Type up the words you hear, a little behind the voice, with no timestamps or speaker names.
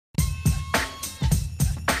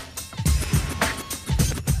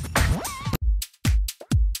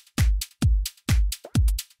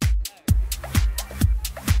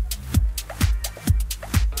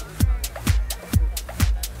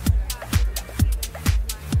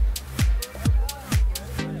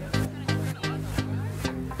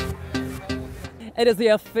It is the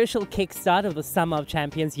official kickstart of the Summer of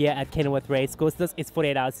Champions here at Kenilworth Racecourse. This is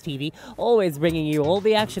 48 Hours TV, always bringing you all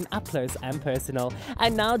the action up close and personal.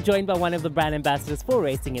 And now joined by one of the brand ambassadors for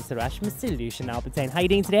Racing It's a Rush, Mr. Lucian Albertine. How are you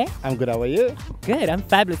doing today? I'm good, how are you? Good, I'm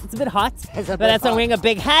fabulous. It's a bit hot, but that's why I'm wearing a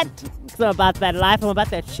big hat. So I'm about that life, I'm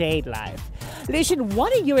about that shade life. Lucian,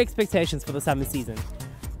 what are your expectations for the summer season?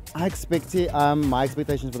 My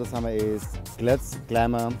expectations for the summer is glitz,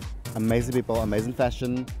 glamour, amazing people, amazing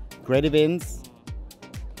fashion, great events.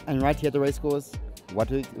 And right here at the racecourse, what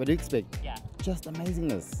do you expect? Yeah. Just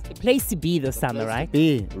amazingness. The place to be this summer, right?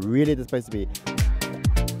 Really the place to be.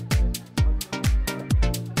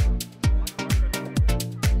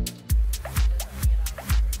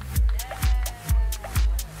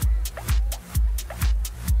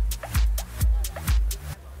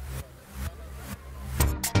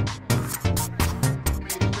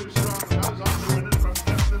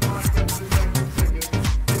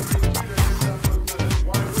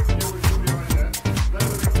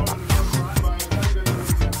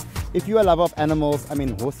 If you're a lover of animals, I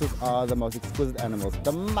mean, horses are the most exquisite animals.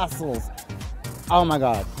 The muscles, oh my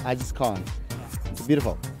God, I just can't. It's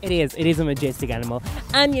beautiful. It is a majestic animal.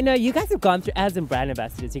 And you know, you guys have gone through, as in brand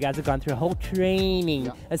ambassadors, you guys have gone through a whole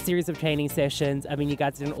training, a series of training sessions. I mean, you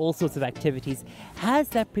guys have done all sorts of activities. Has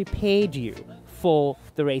that prepared you for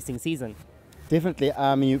the racing season? Definitely.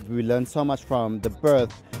 We learned so much from the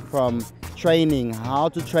birth, from training, how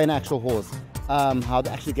to train an actual horse, how to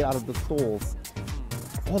actually get out of the stalls.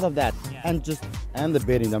 All of that, and the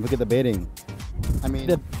betting. Don't forget the betting. I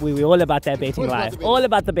mean, we're all about that betting life. All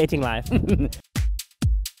about the betting life.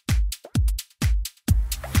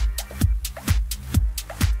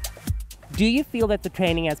 Do you feel that the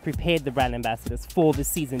training has prepared the brand ambassadors for the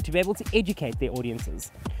season to be able to educate their audiences?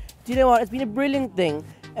 Do you know what? It's been a brilliant thing.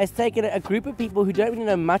 It's taken a group of people who don't really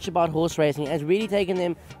know much about horse racing and it's really taken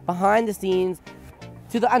them behind the scenes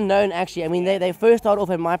to the unknown, actually. I mean, they first started off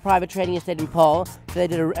at my private training estate in Paarl. So they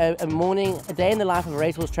did a day in the life of a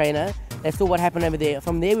racehorse trainer. They saw what happened over there.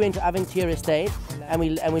 From there, we went to Aventura Estate, and we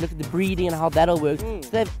looked at the breeding and how that all works.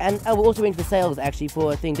 So we also went to the sales, actually,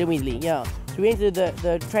 for a thing, didn't we, Lee? Yeah. So we went to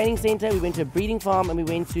the training center, we went to a breeding farm, and we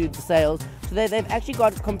went to the sales. So they've actually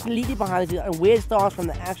got completely behind the scenes and where it starts from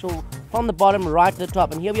the bottom right to the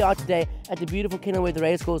top. And here we are today at the beautiful Kenilworth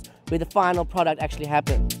Racecourse, where the final product actually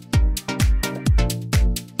happened.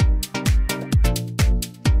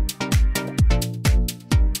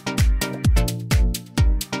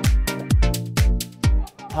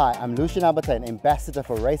 Hi, I'm Lucian Albertine, ambassador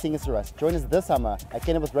for Racing It's a Rush. Join us this summer at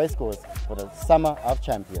Kenilworth Racecourse for the Summer of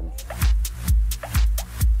Champions.